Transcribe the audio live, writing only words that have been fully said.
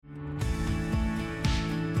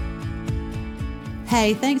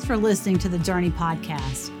Hey, thanks for listening to the Journey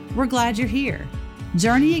podcast. We're glad you're here.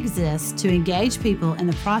 Journey exists to engage people in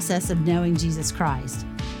the process of knowing Jesus Christ.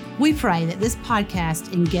 We pray that this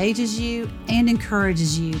podcast engages you and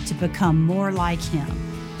encourages you to become more like Him.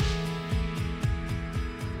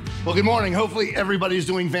 Well, good morning. Hopefully everybody's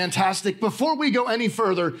doing fantastic. Before we go any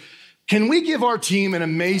further, can we give our team an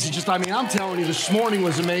amazing, I'm telling you, this morning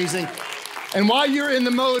was amazing. And while you're in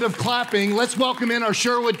the mode of clapping, let's welcome in our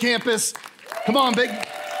Sherwood campus. Come on, big,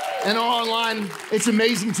 and online. It's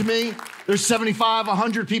amazing to me. There's 75,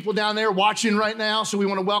 100 people down there watching right now, so we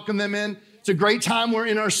want to welcome them in. It's a great time. We're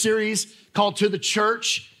in our series called To the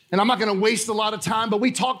Church. And I'm not going to waste a lot of time, but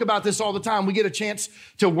we talk about this all the time. We get a chance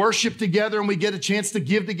to worship together, and we get a chance to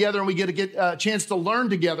give together, and we get a chance to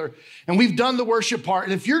learn together. And we've done the worship part.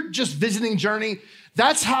 And if you're just visiting Journey,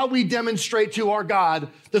 that's how we demonstrate to our God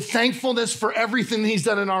the thankfulness for everything He's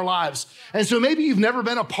done in our lives. And so maybe you've never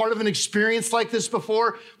been a part of an experience like this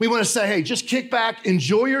before. We want to say, hey, just kick back,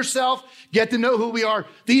 enjoy yourself, get to know who we are.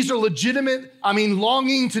 These are legitimate,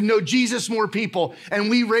 longing to know Jesus more people. And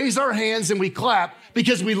we raise our hands and we clap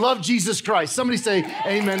because we love Jesus Christ. Somebody say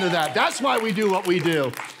amen to that. That's why we do what we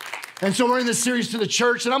do. And so we're in this series To the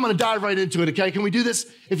Church, and I'm going to dive right into it, okay? Can we do this?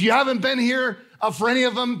 If you haven't been here for any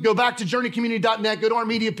of them, go back to journeycommunity.net, go to our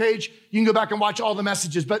media page. You can go back and watch all the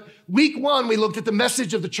messages. But week one, we looked at the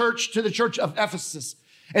message of the church to the church of Ephesus,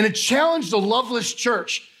 and it challenged a loveless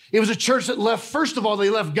church. It was a church that left, first of all, they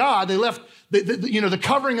left God. They left the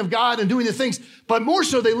covering of God and doing the things, but more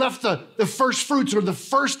so, they left the first fruits or the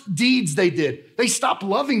first deeds they did. They stopped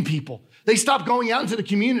loving people. They stopped going out into the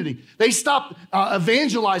community. They stopped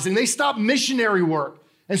evangelizing. They stopped missionary work.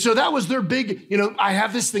 And so that was their big, I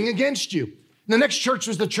have this thing against you. And the next church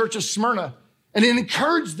was the church of Smyrna. And it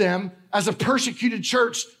encouraged them as a persecuted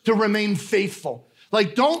church to remain faithful.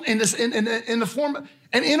 Like don't in the form,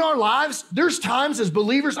 and in our lives, there's times as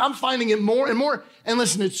believers, I'm finding it more and more. And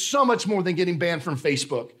listen, it's so much more than getting banned from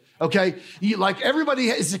Facebook. Okay. Everybody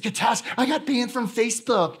is a catastrophe. I got banned from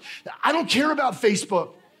Facebook. I don't care about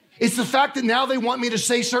Facebook. It's the fact that now they want me to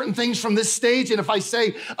say certain things from this stage. And if I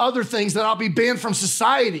say other things, then I'll be banned from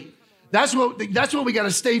society. That's what we got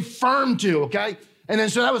to stay firm to, okay? And then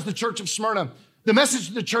so that was the church of Smyrna. The message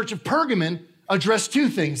to the church of Pergamon addressed two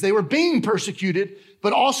things. They were being persecuted,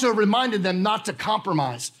 but also reminded them not to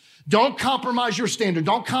compromise. Don't compromise your standard.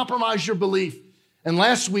 Don't compromise your belief. And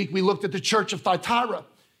last week, we looked at the church of Thyatira,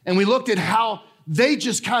 and we looked at how they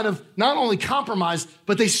just kind of not only compromised,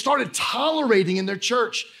 but they started tolerating in their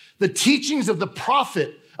church the teachings of the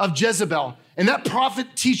prophet of Jezebel. And that prophet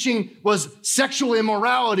teaching was sexual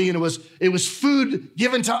immorality, and it was food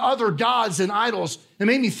given to other gods and idols. It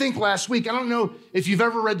made me think last week, I don't know if you've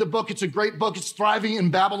ever read the book. It's a great book. It's Thriving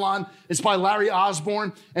in Babylon. It's by Larry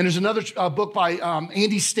Osborne. And there's another book by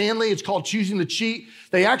Andy Stanley. It's called Choosing to Cheat.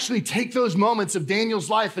 They actually take those moments of Daniel's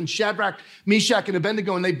life and Shadrach, Meshach, and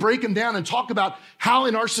Abednego, and they break them down and talk about how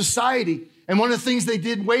in our society, and one of the things they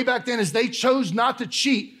did way back then is they chose not to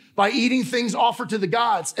cheat by eating things offered to the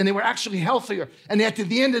gods, and they were actually healthier. And at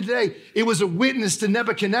the end of the day, it was a witness to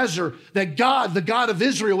Nebuchadnezzar that God, the God of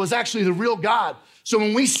Israel, was actually the real God. So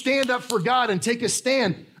when we stand up for God and take a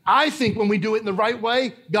stand, I think when we do it in the right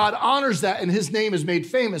way, God honors that, and His name is made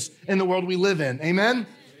famous in the world we live in. Amen?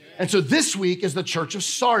 And so this week is the church of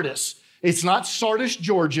Sardis. It's not Sardis,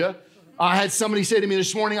 Georgia. I had somebody say to me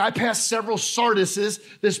this morning, I passed several Sardises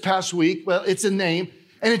this past week. Well, it's a name.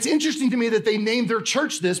 And it's interesting to me that they named their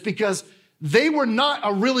church this because they were not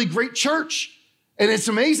a really great church. And it's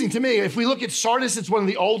amazing to me. If we look at Sardis, it's one of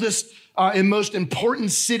the oldest and most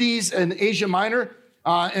important cities in Asia Minor.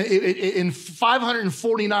 In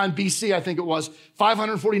 549 BC, I think it was,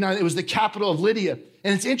 549, it was the capital of Lydia.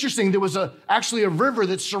 And it's interesting, there was actually a river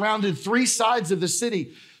that surrounded three sides of the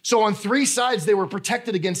city. So on three sides, they were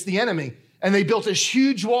protected against the enemy. And they built this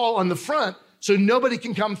huge wall on the front so nobody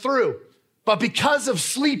can come through. But because of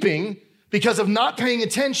sleeping, because of not paying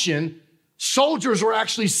attention, soldiers were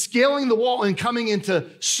actually scaling the wall and coming into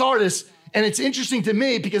Sardis. And it's interesting to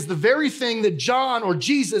me because the very thing that John or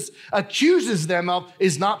Jesus accuses them of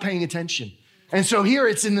is not paying attention. And so here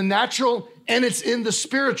it's in the natural and it's in the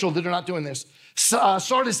spiritual that are not doing this.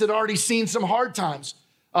 Sardis had already seen some hard times.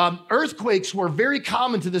 Earthquakes were very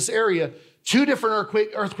common to this area. 2 different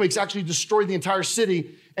earthquakes actually destroyed the entire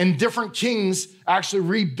city, and different kings actually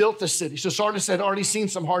rebuilt the city. So Sardis had already seen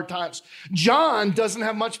some hard times. John doesn't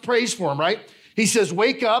have much praise for him, right? He says,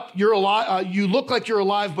 wake up, you're alive. You look like you're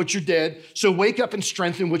alive, but you're dead. So wake up and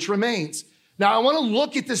strengthen which remains. Now, I want to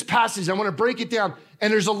look at this passage. I want to break it down.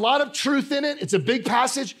 And there's a lot of truth in it. It's a big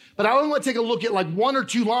passage, but I only want to take a look at like 1 or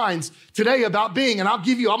 2 lines today about being, and I'm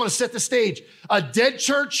going to set the stage, a dead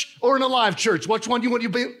church or an alive church. Which one do you want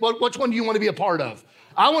to be a part of?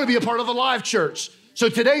 I want to be a part of a live church. So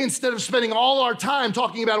today, instead of spending all our time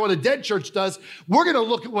talking about what a dead church does, we're going to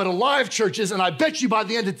look at what a live church is. And I bet you by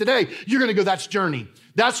the end of today, you're going to go, that's Journey.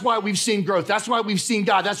 That's why we've seen growth. That's why we've seen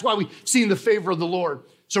God. That's why we've seen the favor of the Lord.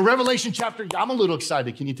 So Revelation chapter, I'm a little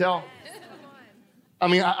excited. Can you tell? I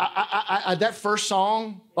mean, I that first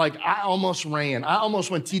song, like I almost ran. I almost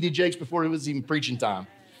went T.D. Jakes before it was even preaching time.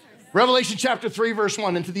 Revelation chapter 3, verse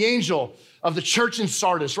 1, and to the angel of the church in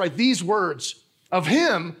Sardis, write these words of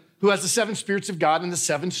him who has the 7 spirits of God and the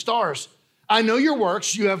 7 stars. I know your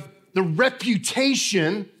works. You have the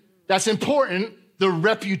reputation, that's important, the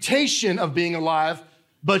reputation of being alive,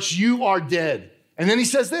 but you are dead. And then he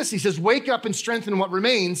says this, he says, wake up and strengthen what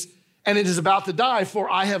remains, and it is about to die,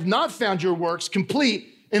 for I have not found your works complete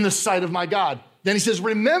in the sight of my God. Then he says,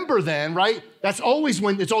 remember then, right? That's always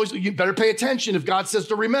you better pay attention if God says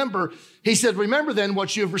to remember. He said, remember then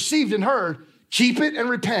what you have received and heard, keep it and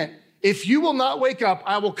repent. If you will not wake up,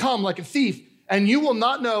 I will come like a thief, and you will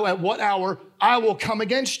not know at what hour I will come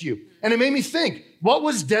against you. And it made me think, what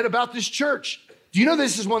was dead about this church? Do you know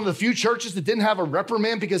this is one of the few churches that didn't have a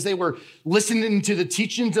reprimand because they were listening to the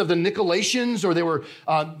teachings of the Nicolaitans, or they were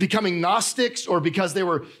becoming Gnostics, or because they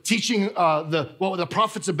were teaching the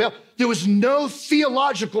prophets of Baal? There was no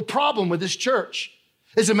theological problem with this church.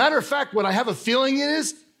 As a matter of fact, what I have a feeling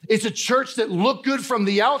is, it's a church that looked good from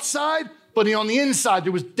the outside, but on the inside,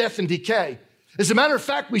 there was death and decay. As a matter of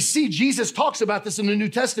fact, we see Jesus talks about this in the New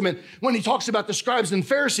Testament when he talks about the scribes and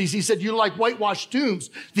Pharisees. He said, you're like whitewashed tombs.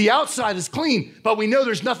 The outside is clean, but we know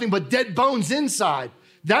there's nothing but dead bones inside.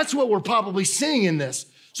 That's what we're probably seeing in this.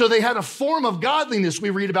 So they had a form of godliness we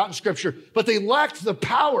read about in scripture, but they lacked the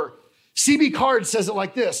power. C.B. Card says it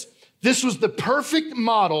like this. This was the perfect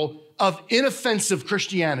model of inoffensive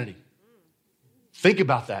Christianity. Think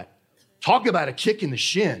about that. Talk about a kick in the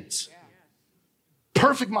shins.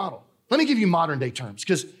 Perfect model. Let me give you modern day terms,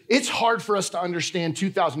 because it's hard for us to understand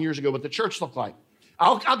 2,000 years ago what the church looked like.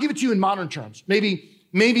 I'll give it to you in modern terms. Maybe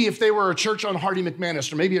if they were a church on Hardy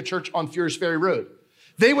McManus, or maybe a church on Furious Ferry Road,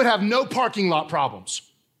 they would have no parking lot problems.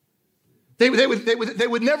 They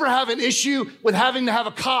would never have an issue with having to have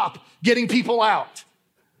a cop getting people out.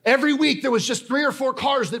 Every week there was just 3 or 4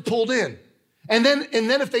 cars that pulled in. And then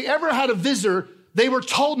if they ever had a visitor, they were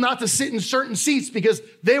told not to sit in certain seats because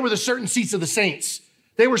they were the certain seats of the saints.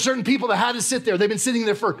 They were certain people that had to sit there. They've been sitting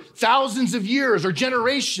there for thousands of years or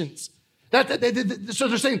generations. So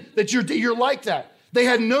they're saying that you're like that. They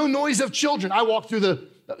had no noise of children. I walked through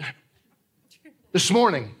this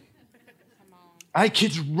morning. I had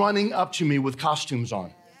kids running up to me with costumes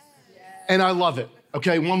on. And I love it.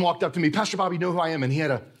 Okay, one walked up to me, Pastor Bob, you know who I am?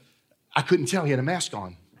 And I couldn't tell, he had a mask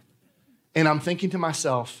on. And I'm thinking to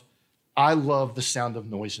myself, I love the sound of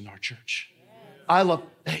noise in our church. I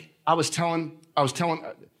was telling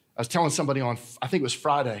somebody on, I think it was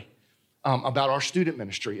Friday, about our student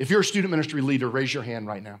ministry. If you're a student ministry leader, raise your hand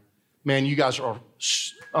right now. Man, you guys are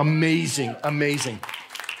amazing, amazing.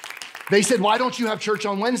 They said, why don't you have church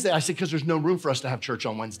on Wednesday? I said, because there's no room for us to have church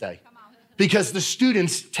on Wednesday. Because the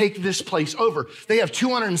students take this place over. They have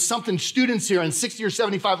 200 and something students here and 60 or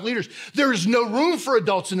 75 leaders. There is no room for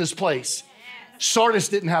adults in this place. Sardis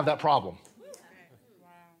didn't have that problem.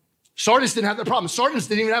 Sardis didn't have that problem. Sardis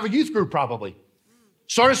didn't even have a youth group probably.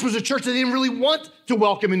 Sardis was a church that didn't really want to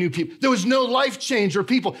welcome in new people. There was no life change or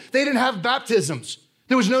people. They didn't have baptisms.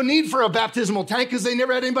 There was no need for a baptismal tank because they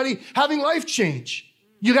never had anybody having life change.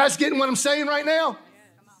 You guys getting what I'm saying right now?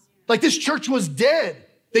 Like this church was dead.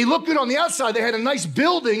 They looked good on the outside. They had a nice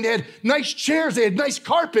building. They had nice chairs. They had nice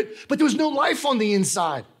carpet, but there was no life on the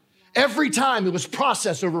inside. Every time it was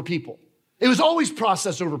process over people. It was always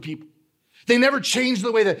process over people. They never changed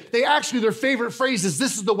the way that their favorite phrase is,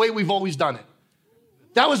 this is the way we've always done it.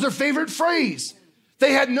 That was their favorite phrase.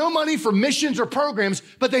 They had no money for missions or programs,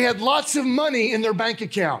 but they had lots of money in their bank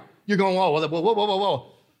account. You're going,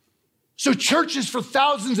 whoa. So churches for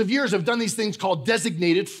thousands of years have done these things called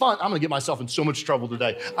designated funds. I'm gonna get myself in so much trouble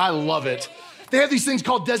today. I love it. They have these things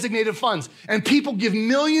called designated funds, and people give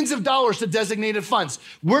millions of dollars to designated funds.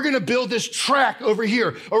 We're gonna build this track over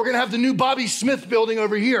here, or we're gonna have the new Bobby Smith building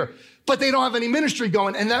over here. But they don't have any ministry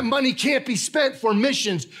going, and that money can't be spent for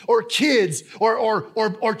missions or kids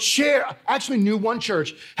or chair. Actually, knew one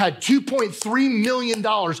church had $2.3 million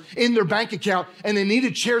in their bank account, and they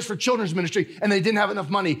needed chairs for children's ministry, and they didn't have enough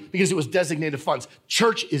money because it was designated funds.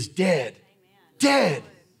 Church is dead. Dead.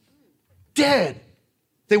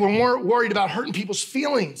 They were more worried about hurting people's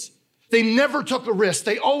feelings. They never took a risk.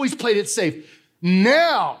 They always played it safe.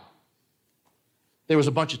 Now, there was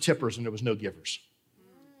a bunch of tippers and there was no givers.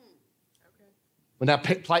 When that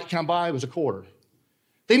plate came by, it was a quarter.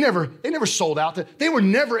 They never sold out. They were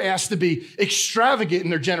never asked to be extravagant in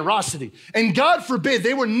their generosity. And God forbid,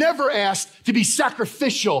 they were never asked to be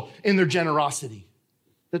sacrificial in their generosity.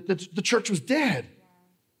 The church was dead.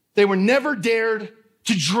 They were never dared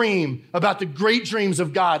to dream about the great dreams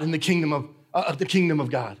of God in the kingdom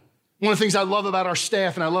of God. One of the things I love about our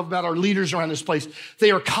staff and I love about our leaders around this place, they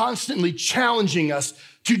are constantly challenging us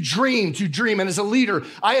to dream. And as a leader,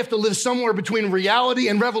 I have to live somewhere between reality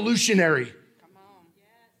and revolutionary. Come on.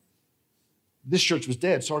 This church was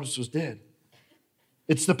dead. Sardis was dead.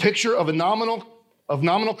 It's the picture of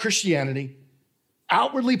nominal Christianity,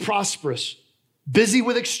 outwardly prosperous, busy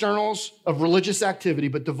with externals of religious activity,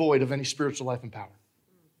 but devoid of any spiritual life and power.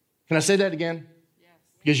 Can I say that again? Yes.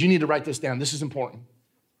 Because you need to write this down. This is important.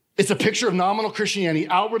 It's a picture of nominal Christianity,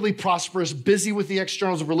 outwardly prosperous, busy with the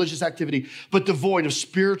externals of religious activity, but devoid of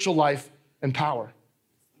spiritual life and power.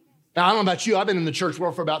 Now, I don't know about you. I've been in the church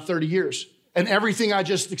world for about 30 years. And everything I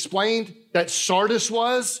just explained that Sardis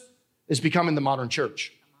was is becoming the modern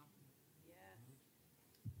church.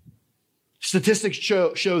 Statistics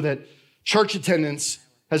show that church attendance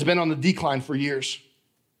has been on the decline for years.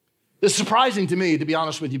 It's surprising to me, to be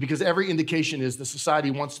honest with you, because every indication is the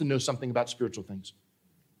society wants to know something about spiritual things.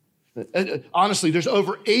 Honestly, there's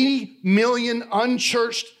over 80 million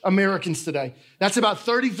unchurched Americans today. That's about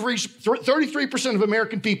 33% of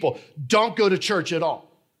American people don't go to church at all.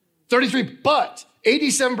 33, but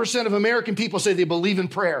 87% of American people say they believe in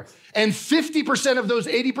prayer. And 50% of those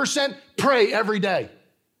 80% pray every day.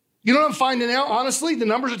 You know what I'm finding out? Honestly, the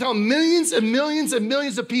numbers are telling millions and millions and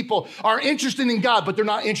millions of people are interested in God, but they're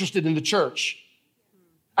not interested in the church.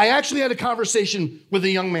 I actually had a conversation with a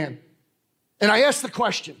young man, and I asked the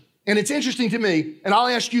question, and it's interesting to me, and I'll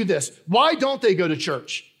ask you this. Why don't they go to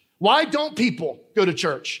church? Why don't people go to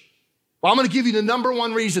church? Well, I'm going to give you the number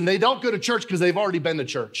one reason. They don't go to church because they've already been to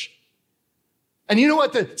church. And you know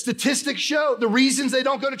what the statistics show? The reasons they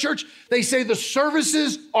don't go to church? They say the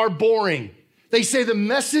services are boring. They say the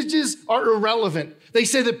messages are irrelevant. They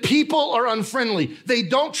say the people are unfriendly. They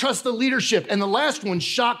don't trust the leadership. And the last one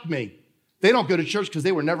shocked me. They don't go to church because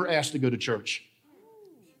they were never asked to go to church.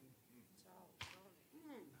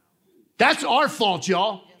 That's our fault,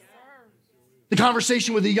 y'all. The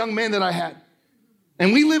conversation with a young man that I had.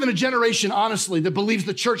 And we live in a generation, honestly, that believes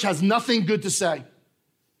the church has nothing good to say.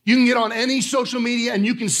 You can get on any social media and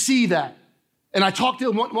you can see that. And I talked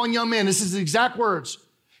to one young man, this is his exact words.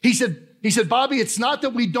 He said, Bobby, it's not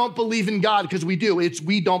that we don't believe in God, because we do. It's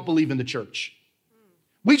we don't believe in the church.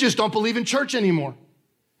 We just don't believe in church anymore.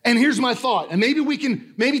 And here's my thought. And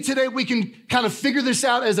maybe today we can kind of figure this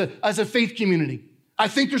out as a faith community. I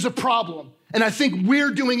think there's a problem. And I think we're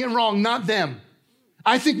doing it wrong, not them.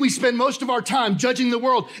 I think we spend most of our time judging the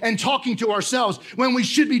world and talking to ourselves when we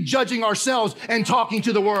should be judging ourselves and talking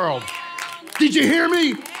to the world. Did you hear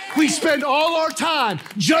me? We spend all our time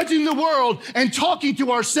judging the world and talking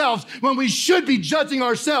to ourselves when we should be judging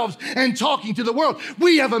ourselves and talking to the world.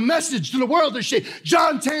 We have a message to the world to share.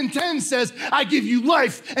 John 10:10 says, I give you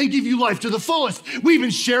life and give you life to the fullest. We've been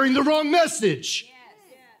sharing the wrong message.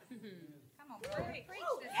 Yes. Come on, preach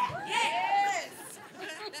this. Yes.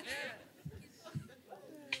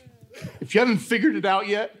 If you haven't figured it out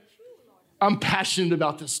yet, I'm passionate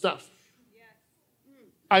about this stuff.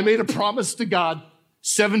 I made a promise to God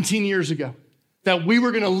 17 years ago that we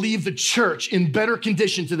were going to leave the church in better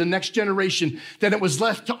condition to the next generation than it was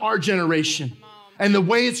left to our generation. And the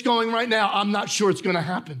way it's going right now, I'm not sure it's going to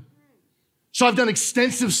happen. So I've done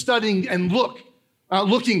extensive studying and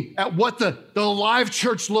looking at what the live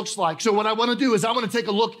church looks like. So what I want to do is I want to take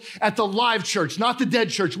a look at the live church, not the dead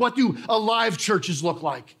church. What do alive churches look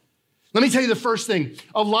like? Let me tell you the first thing.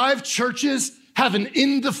 Alive churches have an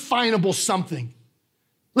indefinable something.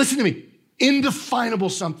 Listen to me. Indefinable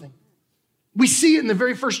something. We see it in the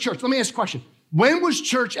very first church. Let me ask a question. When was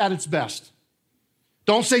church at its best?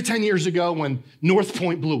 Don't say 10 years ago when North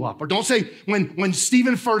Point blew up, or don't say when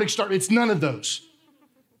Stephen Furtick started. It's none of those.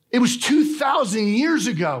 It was 2,000 years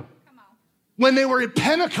ago when they were at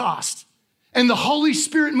Pentecost and the Holy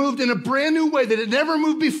Spirit moved in a brand new way that it never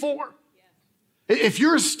moved before. If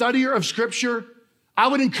you're a studier of Scripture, I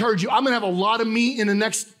would encourage you. I'm going to have a lot of meat in the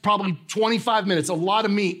next probably 25 minutes, a lot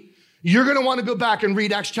of meat. You're going to want to go back and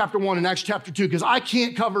read Acts chapter 1 and Acts chapter 2 because I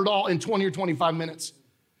can't cover it all in 20 or 25 minutes.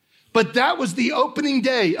 But that was the opening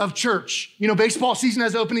day of church. You know, baseball season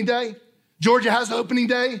has opening day. Georgia has opening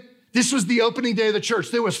day. This was the opening day of the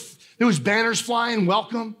church. There was banners flying,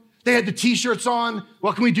 welcome. They had the t-shirts on.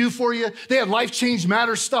 What can we do for you? They had Life Change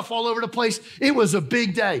Matters stuff all over the place. It was a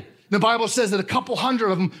big day. The Bible says that a couple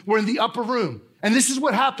hundred of them were in the upper room. And this is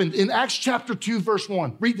what happened in Acts chapter 2, verse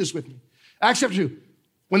 1. Read this with me. Acts chapter 2.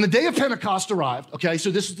 When the day of Pentecost arrived, okay, so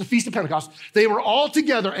this is the Feast of Pentecost, they were all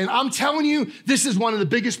together, and I'm telling you, this is one of the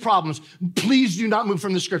biggest problems. Please do not move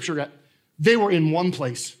from the scripture yet. They were in one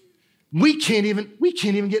place. We can't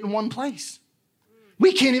even get in one place.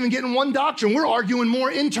 We can't even get in one doctrine. We're arguing more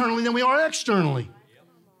internally than we are externally.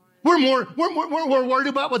 We're worried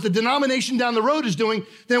about what the denomination down the road is doing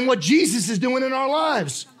than what Jesus is doing in our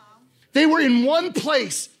lives. They were in one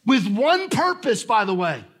place with one purpose, by the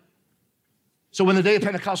way. So when the day of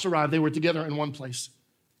Pentecost arrived, they were together in one place.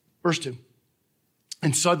 Verse 2.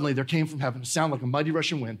 And suddenly there came from heaven a sound like a mighty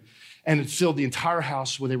rushing wind, and it filled the entire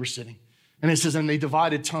house where they were sitting. And it says, and they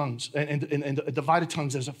divided tongues, and divided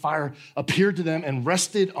tongues as a fire appeared to them and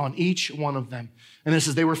rested on each one of them. And it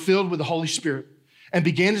says, they were filled with the Holy Spirit and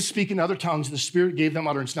began to speak in other tongues. The Spirit gave them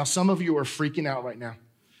utterance. Now, some of you are freaking out right now.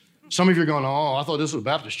 Some of you are going, oh, I thought this was a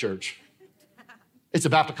Baptist church. It's a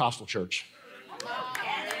Baptist church.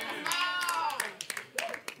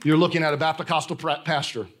 You're looking at a Baptist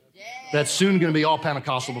pastor that's soon going to be all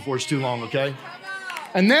Pentecostal before it's too long, okay?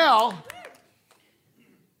 And now,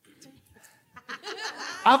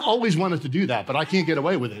 I've always wanted to do that, but I can't get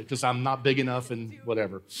away with it because I'm not big enough and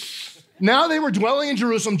whatever. Now they were dwelling in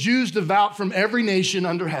Jerusalem, Jews devout from every nation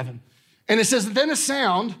under heaven. And it says, then a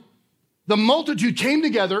sound, the multitude came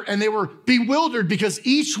together and they were bewildered because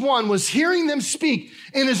each one was hearing them speak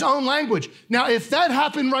in his own language. Now, if that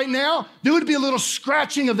happened right now, there would be a little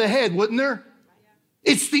scratching of the head, wouldn't there?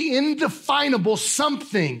 It's the indefinable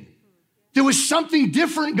something. There was something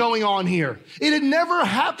different going on here. It had never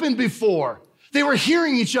happened before. They were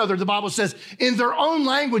hearing each other, the Bible says, in their own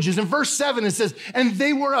languages. In verse 7, it says, and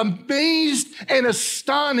they were amazed and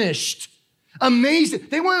astonished. Amazed.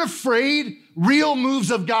 They weren't afraid. Real moves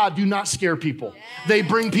of God do not scare people. They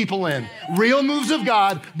bring people in. Real moves of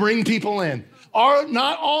God bring people in. Are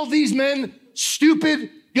not all these men stupid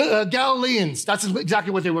Galileans? That's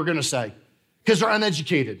exactly what they were going to say, because they're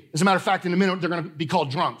uneducated. As a matter of fact, in a minute, they're going to be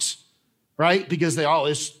called drunks, right? Because they're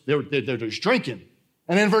just drinking.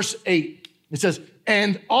 And then verse 8, it says,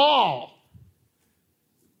 and all.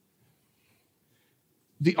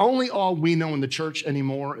 The only all we know in the church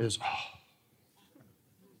anymore is,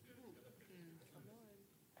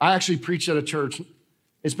 I actually preached at a church.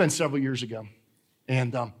 It's been several years ago.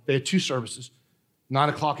 And they had two services, 9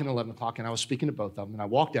 o'clock and 11 o'clock. And I was speaking to both of them. And I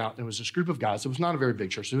walked out. And there was this group of guys. It was not a very big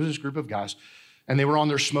church. There was this group of guys. And they were on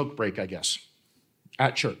their smoke break, I guess,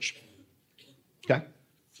 at church. Okay?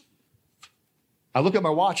 I look at my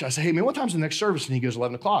watch. I say, hey, man, what time's the next service? And he goes,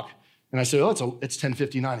 11 o'clock. And I say, oh, it's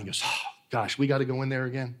 10:59. He goes, oh, gosh, we got to go in there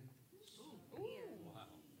again.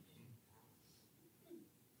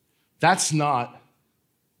 That's not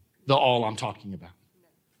the all I'm talking about.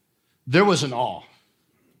 There was an awe.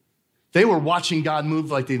 They were watching God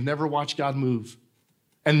move like they've never watched God move.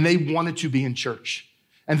 And they wanted to be in church.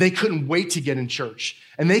 And they couldn't wait to get in church.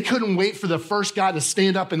 And they couldn't wait for the first guy to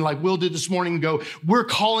stand up and like Will did this morning and go, we're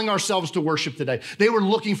calling ourselves to worship today. They were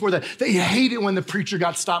looking for that. They hated when the preacher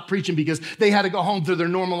got stopped preaching because they had to go home to their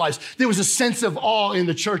normal lives. There was a sense of awe in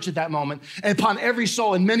the church at that moment. And upon every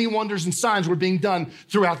soul, and many wonders and signs were being done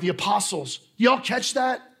throughout the apostles. Y'all catch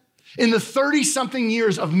that? In the 30-something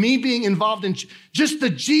years of me being involved in just the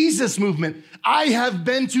Jesus movement, I have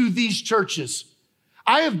been to these churches.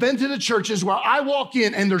 I have been to the churches where I walk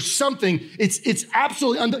in and there's something, it's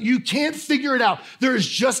absolutely, you can't figure it out.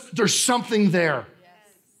 There's something there. Yes.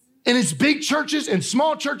 And it's big churches and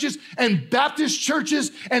small churches and Baptist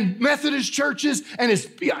churches and Methodist churches. And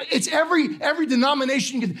it's every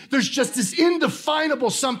denomination. There's just this indefinable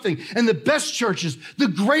something. And the best churches, the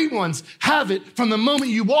great ones, have it from the moment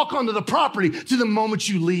you walk onto the property to the moment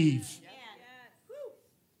you leave. Yeah.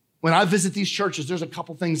 When I visit these churches, there's a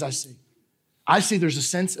couple things I see. I see there's a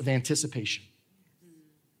sense of anticipation.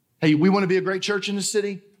 Hey, we want to be a great church in the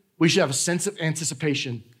city. We should have a sense of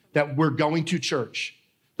anticipation that we're going to church.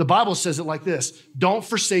 The Bible says it like this: don't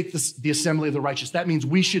forsake the assembly of the righteous. That means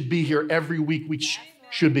we should be here every week. We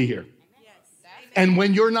should be here. And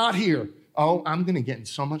when you're not here, oh, I'm going to get in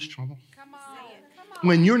so much trouble. Come on.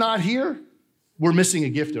 When you're not here, we're missing a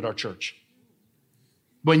gift at our church.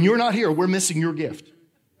 When you're not here, we're missing your gift.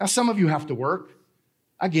 Now, some of you have to work.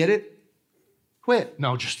 I get it. Quit.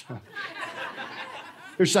 No, just.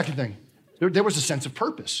 Here's the second thing. There was a sense of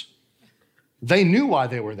purpose. They knew why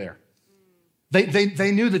they were there.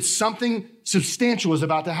 They knew that something substantial was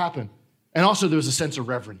about to happen. And also there was a sense of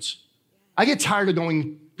reverence. I get tired of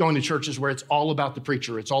going going to churches where it's all about the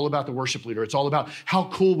preacher, it's all about the worship leader, it's all about how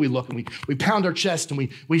cool we look, and we pound our chest, and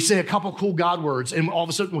we say a couple cool God words, and all of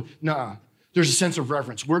a sudden, there's a sense of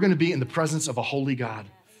reverence. We're gonna be in the presence of a holy God,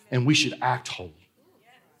 and we should act holy.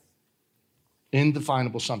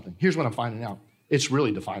 Indefinable something. Here's what I'm finding out. It's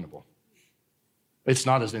really definable. It's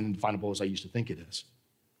not as indefinable as I used to think it is.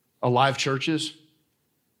 Alive churches,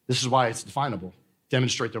 this is why it's definable,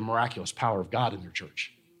 demonstrate the miraculous power of God in their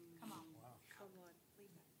church.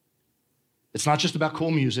 It's not just about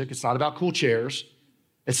cool music. It's not about cool chairs.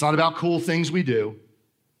 It's not about cool things we do.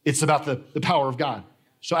 It's about the power of God.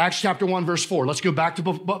 So Acts chapter 1, verse 4. Let's go back to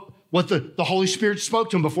what the Holy Spirit spoke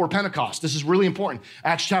to him before Pentecost. This is really important.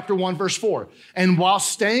 Acts chapter 1, verse 4. And while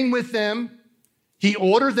staying with them, he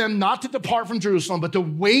ordered them not to depart from Jerusalem, but to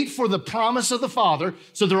wait for the promise of the Father.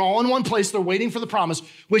 So they're all in one place. They're waiting for the promise,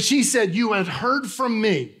 which he said, you have heard from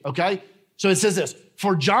me, okay? So it says this,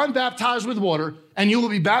 for John baptized with water, and you will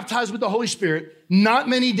be baptized with the Holy Spirit not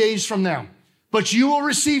many days from now. But you will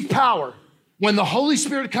receive power when the Holy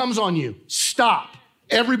Spirit comes on you. Stop.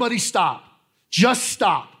 Everybody stop. Just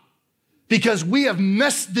stop. Because we have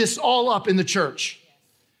messed this all up in the church.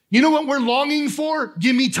 You know what we're longing for?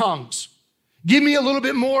 Give me tongues. Give me a little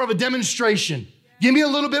bit more of a demonstration. Give me a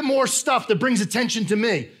little bit more stuff that brings attention to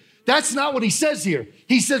me. That's not what he says here.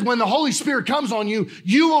 He says, when the Holy Spirit comes on you,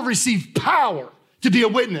 you will receive power to be a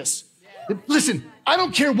witness. Listen, I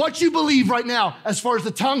don't care what you believe right now as far as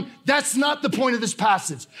the tongue. That's not the point of this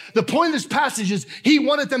passage. The point of this passage is he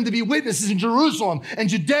wanted them to be witnesses in Jerusalem and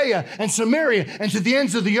Judea and Samaria and to the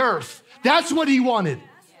ends of the earth. That's what he wanted.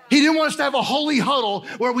 He didn't want us to have a holy huddle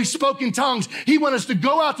where we spoke in tongues. He wanted us to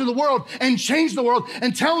go out to the world and change the world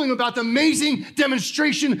and tell them about the amazing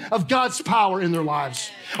demonstration of God's power in their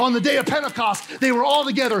lives. On the day of Pentecost, they were all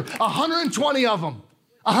together, 120 of them,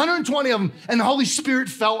 and the Holy Spirit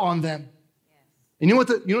fell on them. And you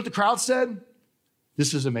know what the crowd said?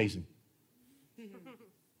 This is amazing. You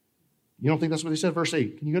don't think that's what they said? Verse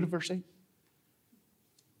 8. Can you go to verse 8?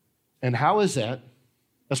 And how is that?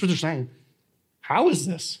 That's what they're saying. How is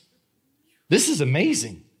this? This is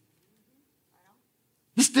amazing.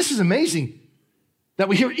 This is amazing that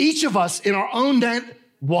we hear each of us in our own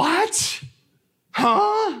what?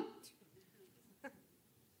 Huh?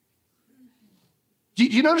 Do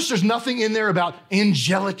you notice there's nothing in there about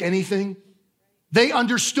angelic anything? They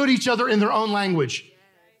understood each other in their own language.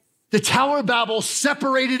 The Tower of Babel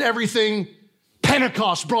separated everything.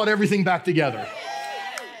 Pentecost brought everything back together.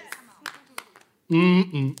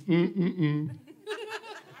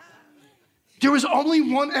 There was only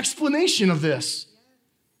one explanation of this.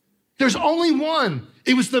 There's only one.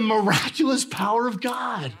 It was the miraculous power of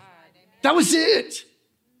God. That was it.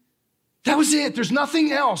 That was it. There's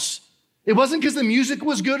nothing else. It wasn't because the music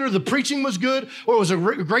was good or the preaching was good or it was a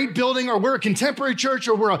great building or we're a contemporary church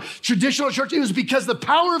or we're a traditional church. It was because the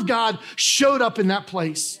power of God showed up in that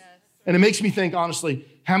place. Yes. And it makes me think, honestly,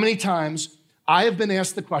 how many times I have been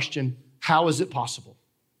asked the question, how is it possible?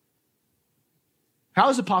 How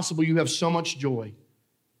is it possible you have so much joy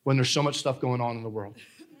when there's so much stuff going on in the world?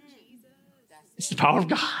 It's the power of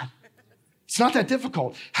God. It's not that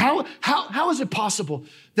difficult. How is it possible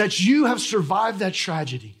that you have survived that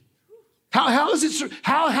tragedy? How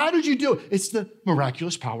did you do it? It's the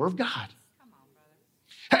miraculous power of God.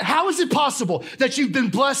 How is it possible that you've been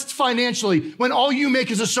blessed financially when all you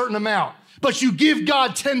make is a certain amount, but you give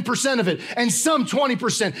God 10% of it and some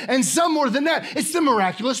 20% and some more than that? It's the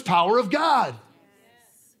miraculous power of God.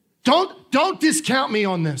 Don't discount me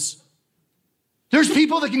on this. There's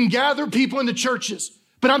people that can gather people into churches,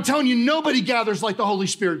 but I'm telling you, nobody gathers like the Holy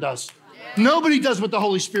Spirit does. Nobody does what the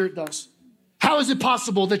Holy Spirit does. How is it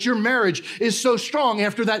possible that your marriage is so strong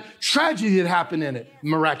after that tragedy that happened in it?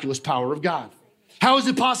 Miraculous power of God. How is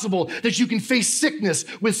it possible that you can face sickness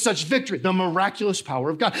with such victory? The miraculous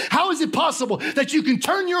power of God. How is it possible that you can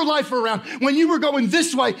turn your life around when you were going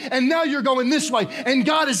this way and now you're going this way and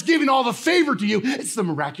God is giving all the favor to you? It's the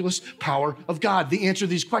miraculous power of God. The answer to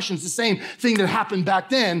these questions, the same thing that happened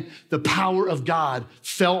back then, the power of God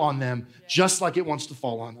fell on them just like it wants to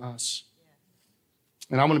fall on us.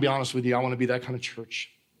 And I want to be honest with you, I want to be that kind of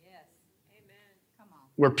church. Yes. Amen. Come on.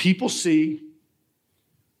 Where people see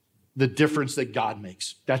the difference that God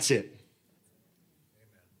makes. That's it.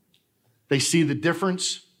 Amen. They see the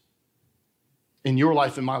difference in your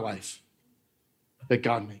life and my life that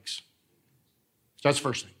God makes. So that's the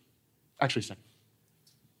first thing. Actually, second.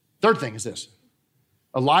 Third thing is this.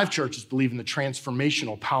 Alive churches believe in the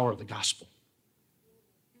transformational power of the gospel.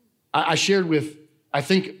 I shared with, I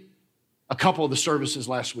think, a couple of the services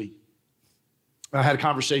last week. I had a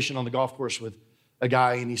conversation on the golf course with a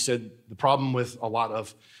guy, and he said the problem with a lot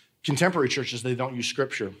of Contemporary churches, they don't use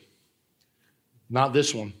scripture. Not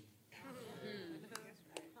this one.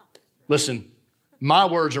 Listen, my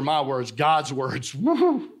words are my words, God's words.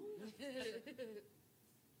 Woo-hoo.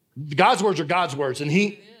 God's words are God's words. And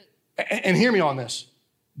hear me on this.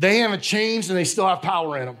 They haven't changed and they still have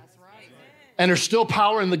power in them. And there's still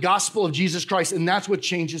power in the gospel of Jesus Christ. And that's what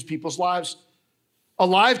changes people's lives.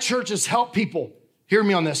 Alive churches help people, hear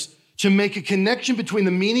me on this, to make a connection between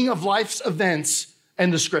the meaning of life's events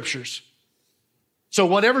and the scriptures. So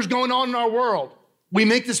whatever's going on in our world, we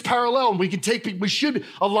make this parallel and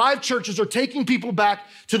alive churches are taking people back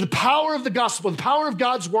to the power of the gospel, the power of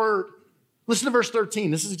God's word. Listen to verse 13.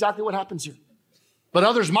 This is exactly what happens here. But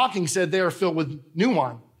others mocking said they are filled with new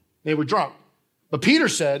wine. They were drunk. But Peter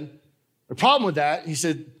said, the problem with that, he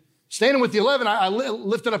said, standing with the 11, I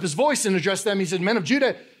lifted up his voice and addressed them. He said, men of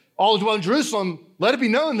Judah, all who dwell in Jerusalem, let it be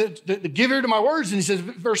known that give ear to my words. And he says,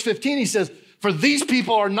 verse 15, he says, for these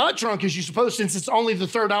people are not drunk as you suppose, since it's only the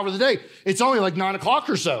third hour of the day. It's only like 9 o'clock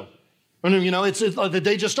or so. It's the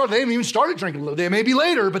day just started. They haven't even started drinking. They may be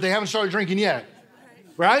later, but they haven't started drinking yet.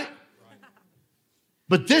 Right?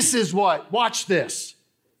 But this is what? Watch this.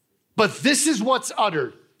 But this is what's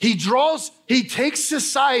uttered. He takes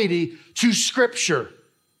society to scripture.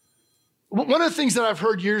 One of the things that I've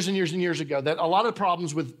heard years and years and years ago, that a lot of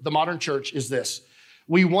problems with the modern church is this.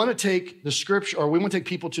 We want to take the scripture, or we want to take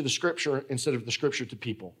people to the scripture instead of the scripture to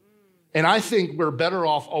people. And I think we're better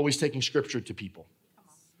off always taking scripture to people.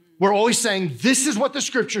 We're always saying, this is what the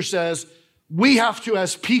scripture says. We have to,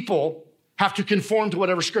 as people, have to conform to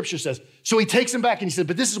whatever scripture says. So he takes them back and he said,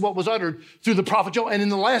 but this is what was uttered through the prophet Joel. And in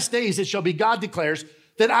the last days, it shall be, God declares,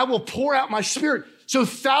 that I will pour out my spirit. So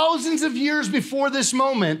thousands of years before this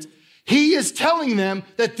moment, he is telling them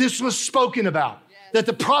that this was spoken about, that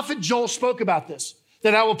the prophet Joel spoke about this,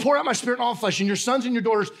 that I will pour out my spirit on all flesh, and your sons and your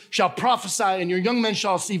daughters shall prophesy, and your young men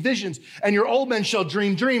shall see visions, and your old men shall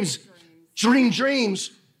dream dreams.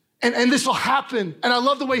 And this will happen. And I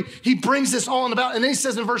love the way he brings this all about. And then he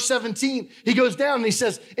says in verse 17, he goes down and he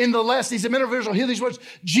says, in the last, he said, men of Israel, hear these words,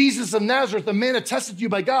 Jesus of Nazareth, the man attested to you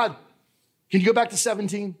by God. Can you go back to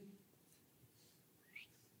 17?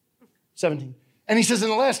 17. And he says, in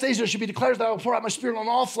the last days, there should be declared that I will pour out my spirit on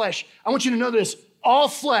all flesh. I want you to know this, all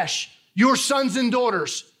flesh, your sons and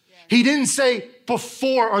daughters. Yeah. He didn't say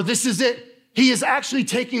before or this is it. He is actually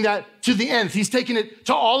taking that to the nth. He's taking it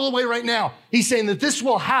to all the way right now. He's saying that this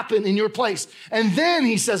will happen in your place. And then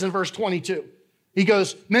he says in verse 22, he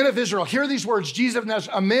goes, men of Israel, hear these words, Jesus of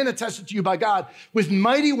Nazareth, a man attested to you by God with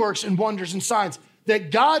mighty works and wonders and signs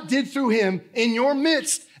that God did through him in your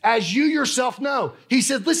midst, as you yourself know. He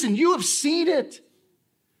said, listen, you have seen it.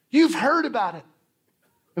 You've heard about it.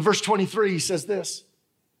 In verse 23, he says this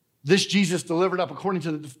Jesus delivered up according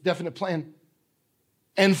to the definite plan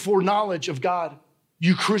and foreknowledge of God.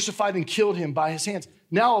 You crucified and killed him by his hands.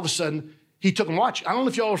 Now all of a sudden, he took and watch. I don't know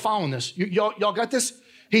if y'all are following this. Y'all got this?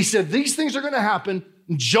 He said, these things are going to happen.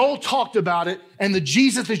 Joel talked about it, and the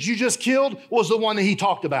Jesus that you just killed was the one that he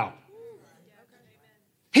talked about.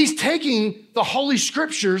 He's taking the Holy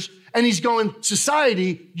Scriptures and he's going,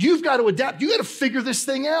 society, you've got to adapt. You got to figure this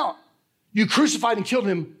thing out. You crucified and killed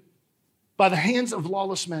him by the hands of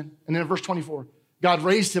lawless men. And then in verse 24, God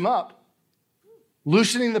raised him up,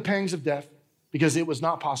 loosening the pangs of death because it was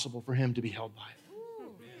not possible for him to be held by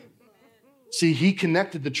it. See, he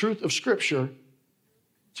connected the truth of Scripture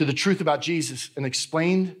to the truth about Jesus and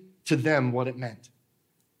explained to them what it meant.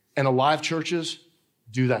 And alive churches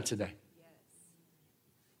do that today.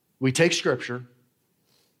 We take Scripture,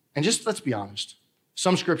 and just let's be honest,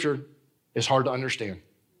 some Scripture is hard to understand.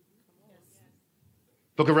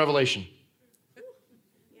 Book of Revelation.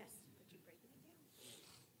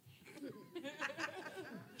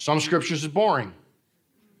 Some Scriptures is boring.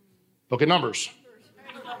 Book of Numbers.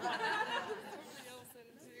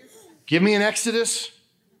 Give me an Exodus,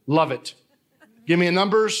 love it. Give me a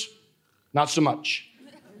Numbers, not so much.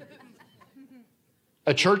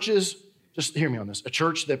 A church is, just hear me on this, a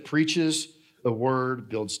church that preaches the word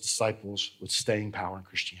builds disciples with staying power in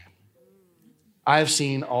Christianity. I have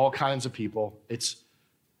seen all kinds of people.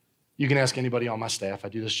 You can ask anybody on my staff. I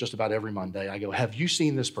do this just about every Monday. I go, have you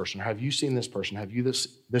seen this person? Or have you seen this person? Have you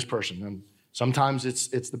this person? And sometimes it's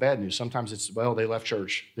the bad news. Sometimes it's, well, they left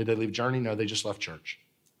church. Did they leave Journey? No, they just left church.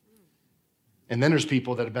 And then there's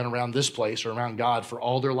people that have been around this place or around God for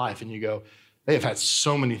all their life. And you go, they have had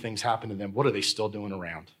so many things happen to them. What are they still doing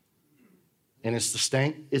around? And it's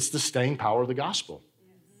the staying power of the gospel.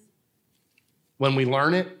 When we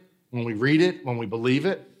learn it, when we read it, when we believe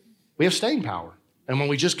it, we have staying power. And when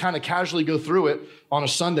we just kind of casually go through it on a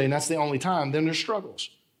Sunday, and that's the only time, then there's struggles.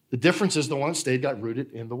 The difference is the one that stayed got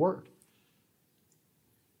rooted in the word.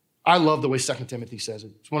 I love the way 2 Timothy says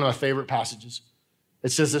it. It's one of my favorite passages.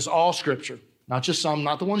 It says this, all scripture, not just some,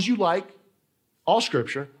 not the ones you like, all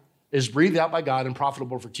scripture is breathed out by God and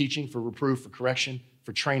profitable for teaching, for reproof, for correction,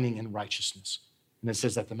 for training in righteousness. And it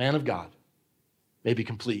says that the man of God may be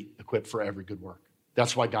complete, equipped for every good work.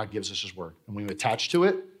 That's why God gives us his word. And when we attach to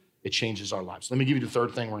it, it changes our lives. Let me give you the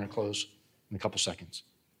third thing. We're going to close in a couple seconds.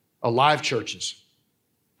 Alive churches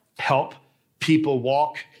help people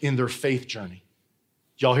walk in their faith journey.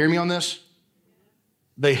 Y'all hear me on this?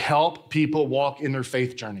 They help people walk in their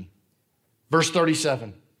faith journey. Verse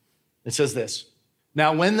 37, it says this.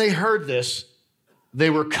 Now, when they heard this,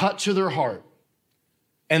 they were cut to their heart.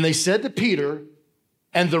 And they said to Peter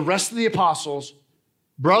and the rest of the apostles,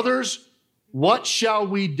 brothers, what shall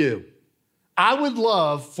we do? I would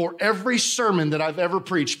love for every sermon that I've ever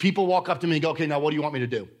preached, people walk up to me and go, okay, now what do you want me to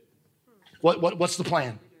do? What's the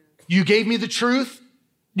plan? You gave me the truth.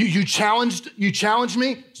 You challenged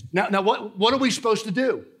me. Now what are we supposed to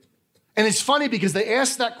do? And it's funny because they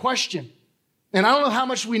asked that question. And I don't know how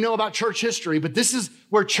much we know about church history, but this is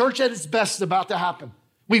where church at its best is about to happen.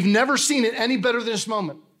 We've never seen it any better than this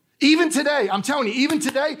moment. Even today, I'm telling you, even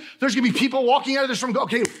today, there's gonna be people walking out of this room and go,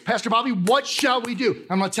 okay, Pastor Bobby, what shall we do?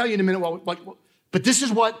 I'm gonna tell you in a minute but this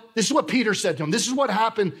is what Peter said to him. This is what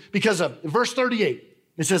happened because of verse 38.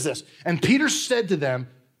 It says this, and Peter said to them,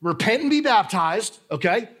 repent and be baptized,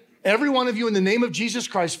 okay? Every one of you in the name of Jesus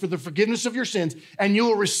Christ for the forgiveness of your sins, and you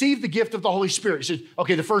will receive the gift of the Holy Spirit. He says,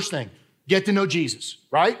 okay, the first thing, get to know Jesus,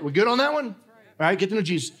 right? We're good on that one? All right, get to know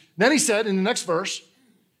Jesus. Then he said in the next verse,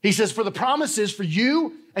 he says, for the promises for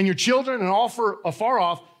you and your children and all for afar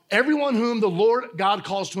off, everyone whom the Lord God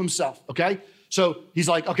calls to himself, okay? So he's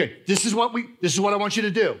like, okay, this is what I want you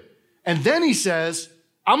to do. And then he says,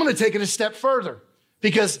 I'm gonna take it a step further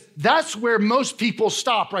because that's where most people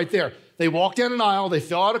stop right there. They walk down an aisle, they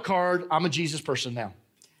fill out a card, I'm a Jesus person now.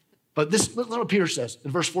 But this is what Peter says in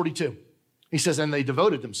verse 42. He says, and they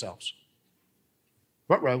devoted themselves.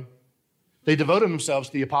 What row? They devoted themselves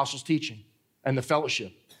to the apostles' teaching and the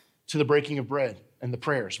fellowship, to the breaking of bread and the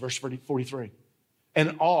prayers, verse 43.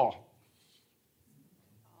 And all,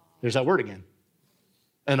 there's that word again,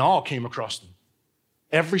 and all came across them.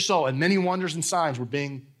 Every soul, and many wonders and signs were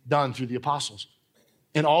being done through the apostles.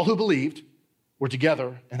 And all who believed were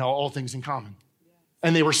together and all things in common.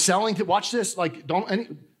 And they were selling to, watch this,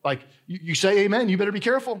 you say amen, you better be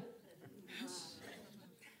careful.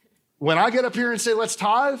 When I get up here and say, let's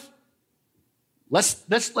tithe, let's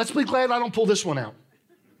be glad I don't pull this one out.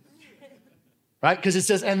 Right? Because it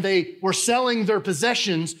says, and they were selling their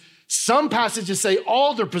possessions. Some passages say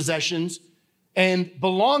all their possessions and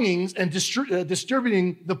belongings and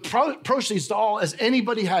distributing the proceeds to all as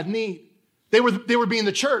anybody had need. They were being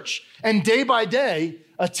the church, and day by day,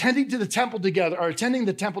 attending the temple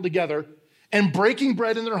together and breaking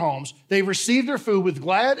bread in their homes, they received their food with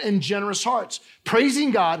glad and generous hearts,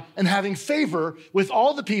 praising God and having favor with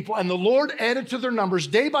all the people. And the Lord added to their numbers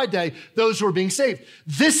day by day those who were being saved.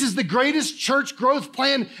 This is the greatest church growth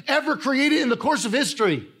plan ever created in the course of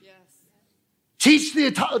history. Yes. Teach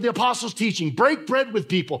the apostles' teaching, break bread with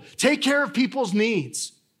people, take care of people's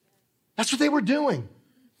needs. That's what they were doing.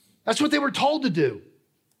 That's what they were told to do.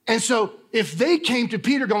 And so if they came to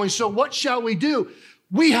Peter going, so what shall we do?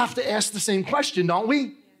 We have to ask the same question, don't we?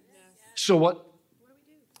 Yes. So what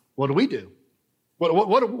do we do?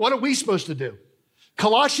 What are we supposed to do?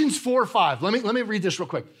 Colossians 4:5. Let me read this real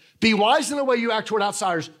quick. Be wise in the way you act toward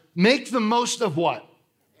outsiders. Make the most of what?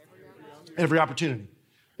 Every opportunity.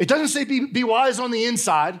 It doesn't say be wise on the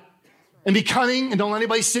inside and be cunning and don't let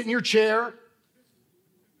anybody sit in your chair.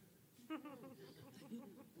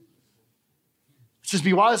 It says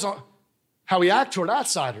be wise on how we act toward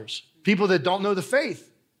outsiders, people that don't know the faith.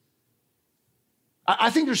 I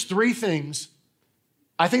think there's three things.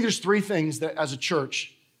 That as a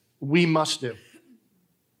church we must do.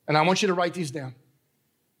 And I want you to write these down.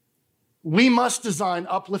 We must design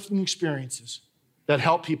uplifting experiences that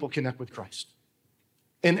help people connect with Christ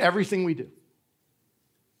in everything we do.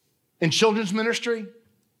 In children's ministry,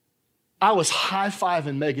 I was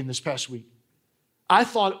high-fiving Megan this past week. I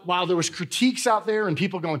thought while there was critiques out there and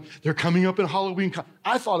people going, they're coming up in Halloween.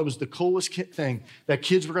 I thought it was the coolest thing that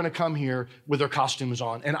kids were going to come here with their costumes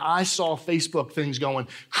on. And I saw Facebook things going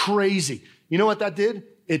crazy. You know what that did?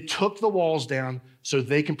 It took the walls down so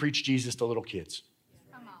they can preach Jesus to little kids.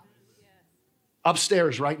 Come on.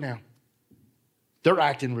 Upstairs right now, they're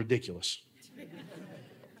acting ridiculous.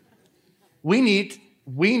 We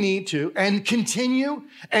need to and continue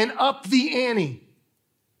and up the ante.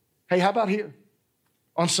 Hey, how about here?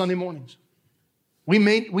 On Sunday mornings. We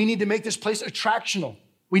need to make this place attractional.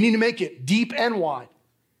 We need to make it deep and wide.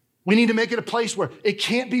 We need to make it a place where it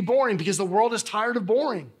can't be boring because the world is tired of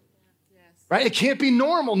boring. Yes. Right? It can't be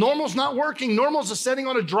normal. Normal's not working. Normal's a setting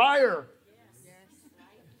on a dryer.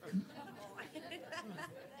 Yes.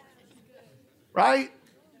 Right?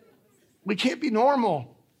 We can't be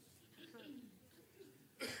normal.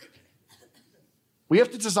 We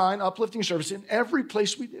have to design uplifting service in every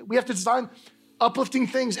place we do. We have to design uplifting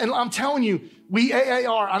things. And I'm telling you, we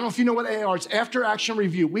AAR, I don't know if you know what AAR is, after action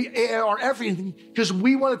review. We AAR everything because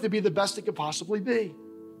we want it to be the best it could possibly be.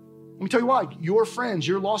 Let me tell you why. Your friends,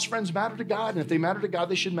 your lost friends matter to God. And if they matter to God,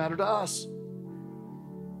 they should matter to us.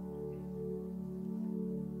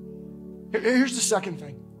 Here's the second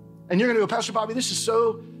thing. And you're going to go, Pastor Bobby, this is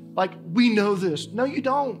so like, we know this. No, you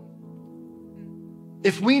don't.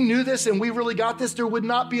 If we knew this and we really got this, there would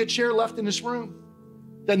not be a chair left in this room.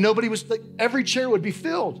 That nobody was, like, every chair would be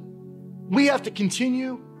filled. We have to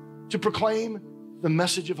continue to proclaim the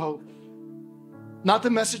message of hope. Not the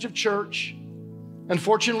message of church.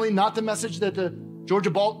 Unfortunately, not the message that the Georgia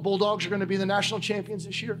Bulldogs are going to be the national champions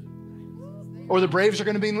this year. Or the Braves are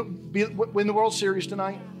going to win the World Series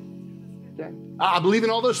tonight. Okay. I believe in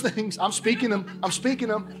all those things. I'm speaking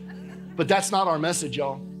them. But that's not our message,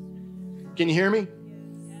 y'all. Can you hear me?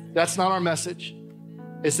 That's not our message.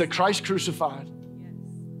 It's that Christ crucified.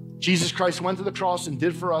 Jesus Christ went to the cross and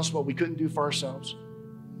did for us what we couldn't do for ourselves.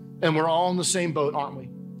 And we're all in the same boat, aren't we?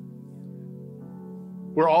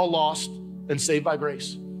 We're all lost and saved by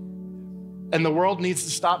grace. And the world needs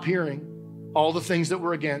to stop hearing all the things that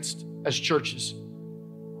we're against as churches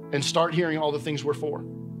and start hearing all the things we're for.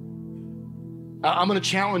 I'm going to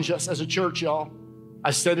challenge us as a church, y'all.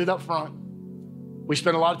 I said it up front. We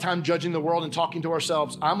spend a lot of time judging the world and talking to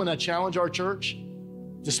ourselves. I'm going to challenge our church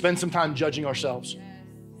to spend some time judging ourselves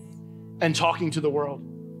and talking to the world.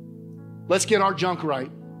 Let's get our junk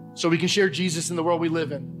right so we can share Jesus in the world we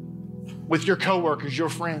live in with your coworkers, your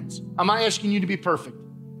friends. I'm not asking you to be perfect.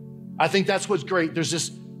 I think that's what's great. There's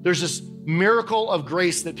this miracle of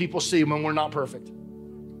grace that people see when we're not perfect.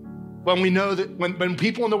 When we know that, when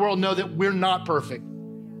people in the world know that we're not perfect.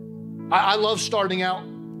 I love starting out.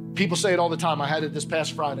 People say it all the time. I had it this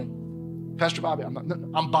past Friday. Pastor Bobby,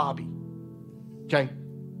 I'm Bobby. Okay?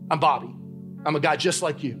 I'm Bobby. I'm a guy just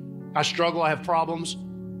like you. I struggle, I have problems.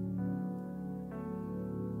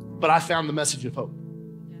 But I found the message of hope.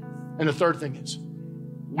 Yes. And the third thing is,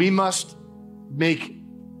 we must make,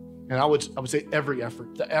 and I would say every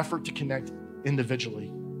effort, the effort to connect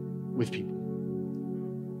individually with people.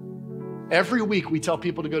 Every week we tell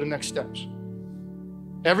people to go to next steps.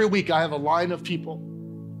 Every week I have a line of people.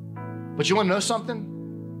 But you want to know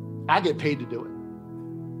something? I get paid to do it.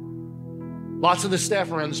 Lots of the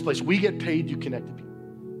staff around this place, we get paid to connect to people.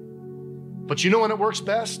 But you know when it works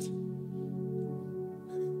best?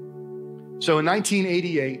 So in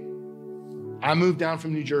 1988, I moved down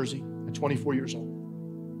from New Jersey at 24 years old.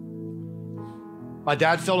 My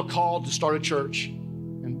dad felt a call to start a church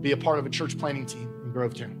and be a part of a church planting team in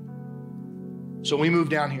Grovetown. So we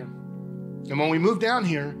moved down here. And when we moved down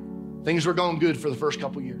here, things were going good for the first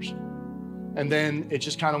couple years. And then it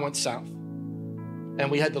just kind of went south.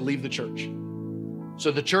 And we had to leave the church.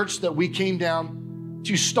 So the church that we came down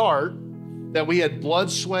to start, that we had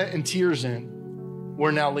blood, sweat, and tears in,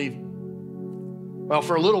 we're now leaving. Well,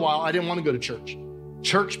 for a little while, I didn't want to go to church.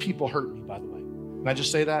 Church people hurt me, by the way. Can I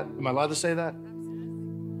just say that? Am I allowed to say that?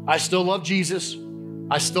 I still love Jesus.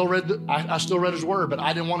 I still read his word, but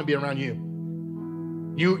I didn't want to be around you.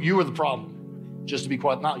 You were the problem. Just to be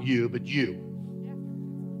quiet, not you, but you.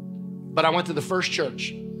 But I went to the first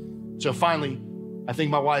church. So finally, I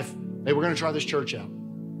think my wife, hey, we're going to try this church out.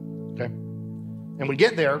 Okay? And we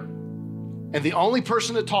get there, and the only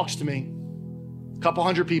person that talks to me, a couple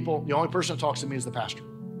hundred people, the only person that talks to me is the pastor.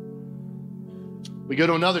 We go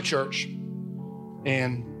to another church,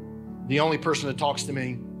 and the only person that talks to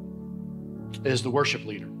me is the worship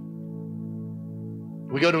leader.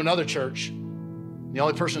 We go to another church, the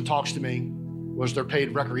only person that talks to me was their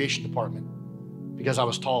paid recreation department because I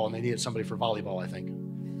was tall and they needed somebody for volleyball, I think.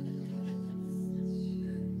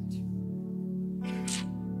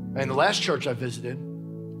 And the last church I visited,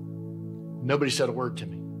 nobody said a word to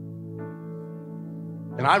me.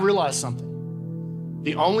 And I realized something.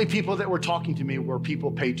 The only people that were talking to me were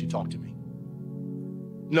people paid to talk to me.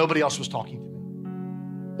 Nobody else was talking to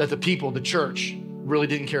me. That the people, the church, really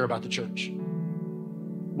didn't care about the church.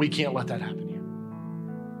 We can't let that happen here.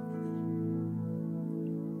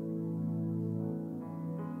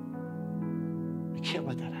 We can't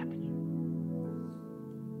let that happen here.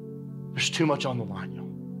 There's too much on the line, y'all.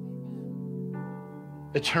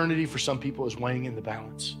 Eternity for some people is weighing in the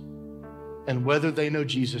balance. And whether they know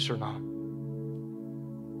Jesus or not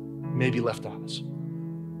may be left on us.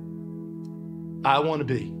 I want to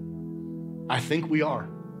be, I think we are,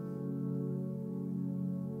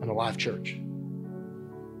 an alive church.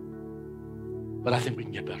 But I think we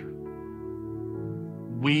can get better.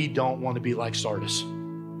 We don't want to be like Sardis.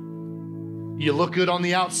 You look good on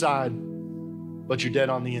the outside, but you're dead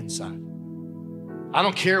on the inside. I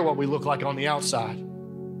don't care what we look like on the outside.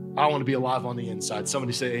 I want to be alive on the inside.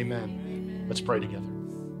 Somebody say amen. Let's pray together.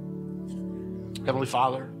 Heavenly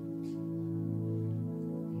Father,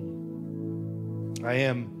 I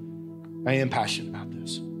am passionate about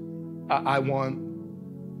this. I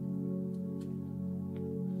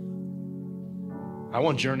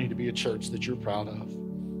want Journey to be a church that you're proud of.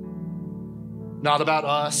 Not about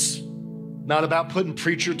us, not about putting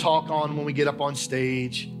preacher talk on when we get up on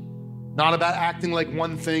stage, not about acting like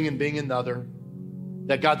one thing and being another.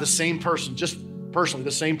 That God, the same person, just personally,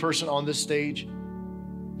 the same person on this stage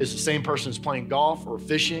is the same person who's playing golf or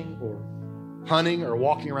fishing or hunting or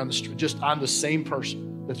walking around the street. Just, I'm the same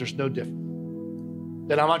person, that there's no difference.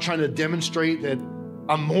 That I'm not trying to demonstrate that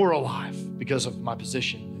I'm more alive because of my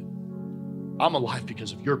position. I'm alive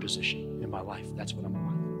because of your position in my life. That's what I'm alive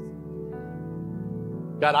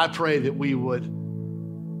with. God, I pray that we would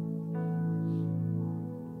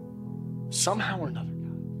somehow or another,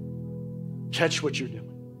 God, catch what you're doing.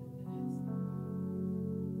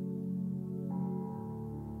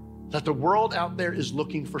 That the world out there is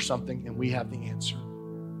looking for something and we have the answer.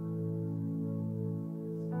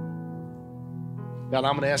 God,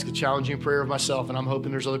 I'm going to ask a challenging prayer of myself, and I'm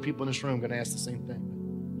hoping there's other people in this room going to ask the same thing.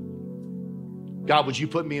 God, would you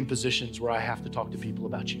put me in positions where I have to talk to people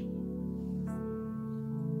about you?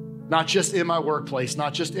 Not just in my workplace,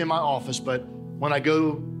 not just in my office, but when I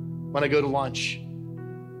go to lunch,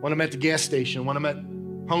 when I'm at the gas station, when I'm at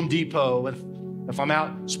Home Depot, if I'm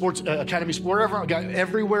out sports academy, wherever, God,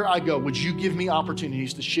 everywhere I go, would you give me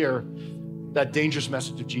opportunities to share that dangerous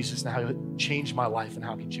message of Jesus and how it changed my life and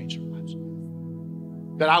how it can change their lives?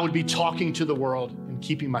 That I would be talking to the world and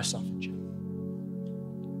keeping myself in check.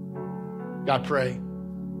 God, pray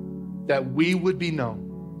that we would be known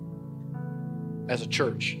as a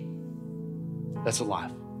church that's alive.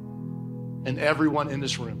 And everyone in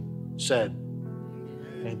this room said,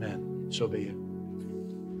 amen. So be it.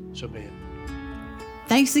 So be it.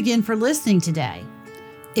 Thanks again for listening today.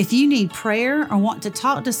 If you need prayer or want to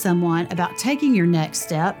talk to someone about taking your next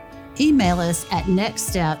step, email us at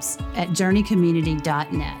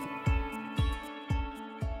nextsteps@journeycommunity.net.